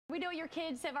We know your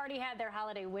kids have already had their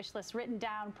holiday wish list written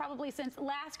down probably since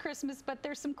last Christmas, but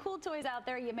there's some cool toys out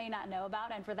there you may not know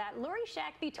about. And for that, Lori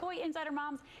Shack, the Toy Insider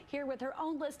Mom's here with her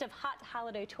own list of hot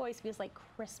holiday toys. Feels like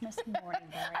Christmas morning,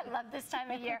 Lori. I love this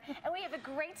time of year. And we have a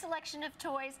great selection of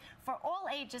toys for all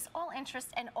ages, all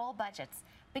interests, and all budgets.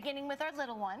 Beginning with our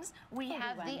little ones, we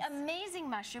have the amazing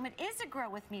mushroom. It is a grow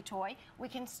with me toy. We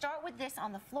can start with this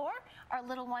on the floor. Our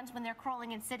little ones, when they're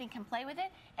crawling and sitting, can play with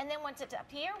it. And then once it's up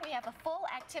here, we have a full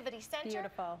activity center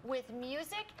with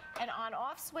music, an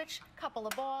on-off switch, couple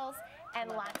of balls, and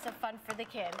lots of fun for the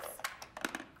kids.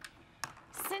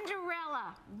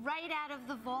 Cinderella, right out of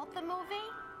the Vault, the movie.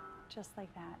 Just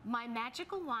like that. My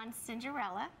magical wand,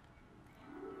 Cinderella.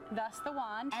 Thus the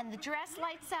wand. And the dress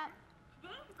lights up.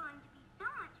 Today's going to be so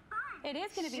much fun. It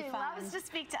is going to be fun. She loves to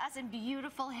speak to us in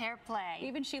beautiful hair play.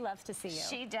 Even she loves to see you.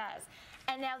 She does.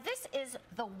 And now this is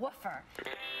the woofer.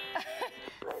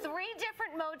 3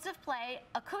 different modes of play: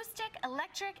 acoustic,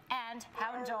 electric, and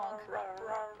hound dog.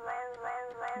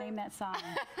 Name that song.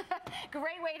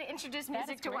 Great way to introduce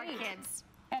music to our kids.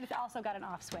 And it's also got an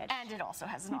off switch. And it also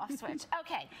has an off switch.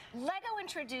 Okay, Lego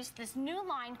introduced this new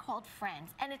line called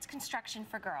Friends, and it's construction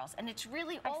for girls. And it's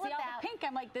really all all about the pink.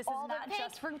 I'm like, this is not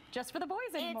just for the boys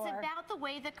anymore. It's about the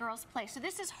way that girls play. So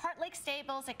this is Heart Lake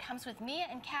Stables. It comes with Mia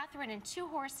and Catherine and 2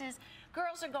 horses.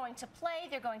 Girls are going to play.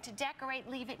 They're going to decorate,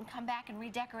 leave it, and come back and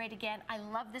redecorate again. I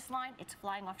love this line. It's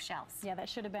flying off shelves. Yeah, that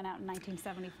should have been out in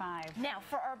 1975. Now,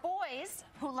 for our boys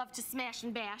who love to smash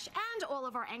and bash, and all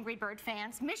of our Angry Bird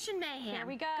fans, Mission Mayhem. Here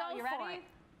we go. You ready?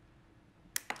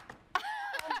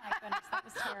 Oh my goodness, that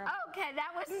was terrible. Okay,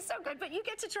 that wasn't so good, but you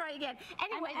get to try again.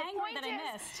 Anyway, I'm the point that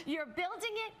I missed. is, you're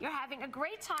building it, you're having a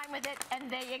great time with it, and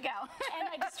there you go. And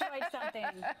I destroyed something.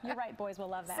 You're right, boys will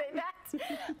love that. Say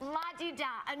that. La Di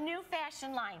Da, a new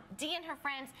fashion line. Dee and her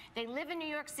friends, they live in New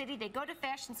York City, they go to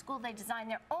fashion school, they design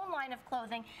their own line of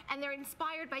clothing, and they're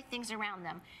inspired by things around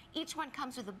them. Each one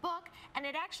comes with a book, and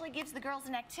it actually gives the girls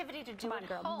an activity to do at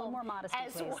home. A little more modesty,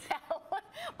 as please. well.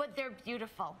 But they're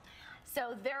beautiful.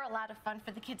 So they're a lot of fun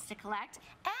for the kids to collect.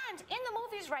 And in the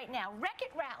movies right now,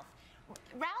 Wreck-It Ralph.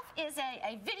 Ralph is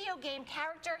a video game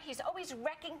character. He's always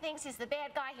wrecking things. He's the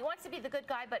bad guy. He wants to be the good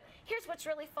guy, but here's what's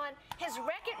really fun. His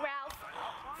Wreck-It Ralph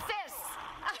fists.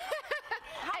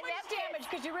 How much damage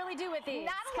could you really do with these?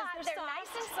 Not a lot. They're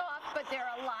nice and soft, but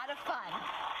they're a lot of fun.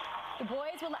 The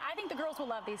boys will, I think the girls will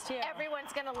love these too.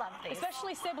 Everyone's going to love these.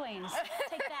 Especially siblings.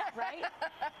 Take that, right?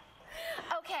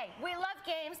 Okay, we love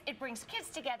games. It brings kids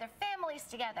together, families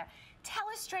together.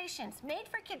 Telestrations, made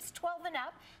for kids 12 and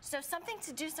up, so something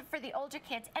to do for the older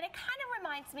kids. And it kind of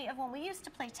reminds me of when we used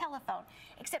to play telephone,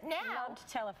 except now... Loved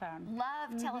telephone.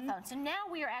 Loved telephone. So now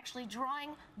we are actually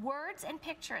drawing words and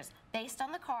pictures based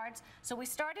on the cards. So we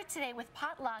started today with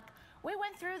potluck. We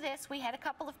went through this. We had a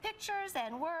couple of pictures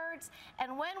and words,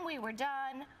 and when we were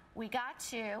done, we got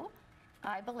to,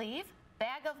 I believe,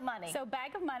 bag of money. So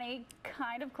bag of money,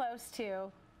 kind of close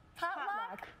to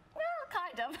potluck. Well,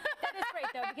 kind of. That is great,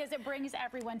 though, because it brings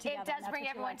everyone together. It does bring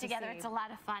everyone together. It's a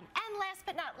lot of fun. And last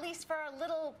but not least, for our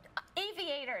little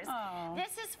aviators,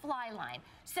 this is Flyline.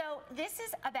 So this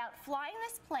is about flying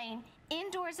this plane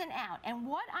indoors and out. And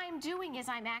what I'm doing is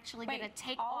I'm actually going to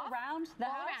take all around the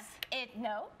house?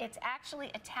 No, it's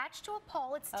actually attached to a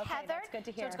pole. It's tethered. That's good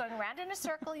to hear. So it's going around in a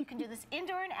circle. You can do this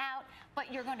indoor and out,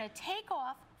 but you're going to take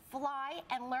off, fly,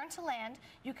 and learn to land.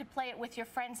 You could play it with your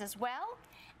friends as well.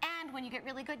 And when you get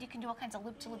really good, you can do all kinds of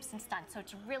loop-to-loops and stunts. So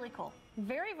it's really cool.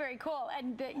 Very, very cool.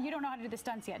 And you don't know how to do the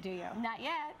stunts yet, do you? Not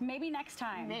yet. Maybe next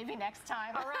time. Maybe next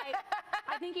time. All right.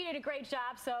 I think you did a great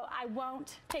job, so I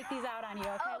won't take these out on you,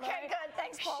 okay, Okay, Lori? good.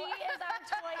 Thanks, Paula. She is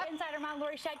our Toy Insider Mom,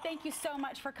 Lori Shack. Thank you so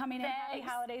much for coming in. Happy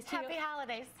holidays to you. Happy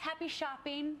holidays. Happy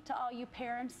shopping to all you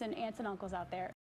parents and aunts and uncles out there.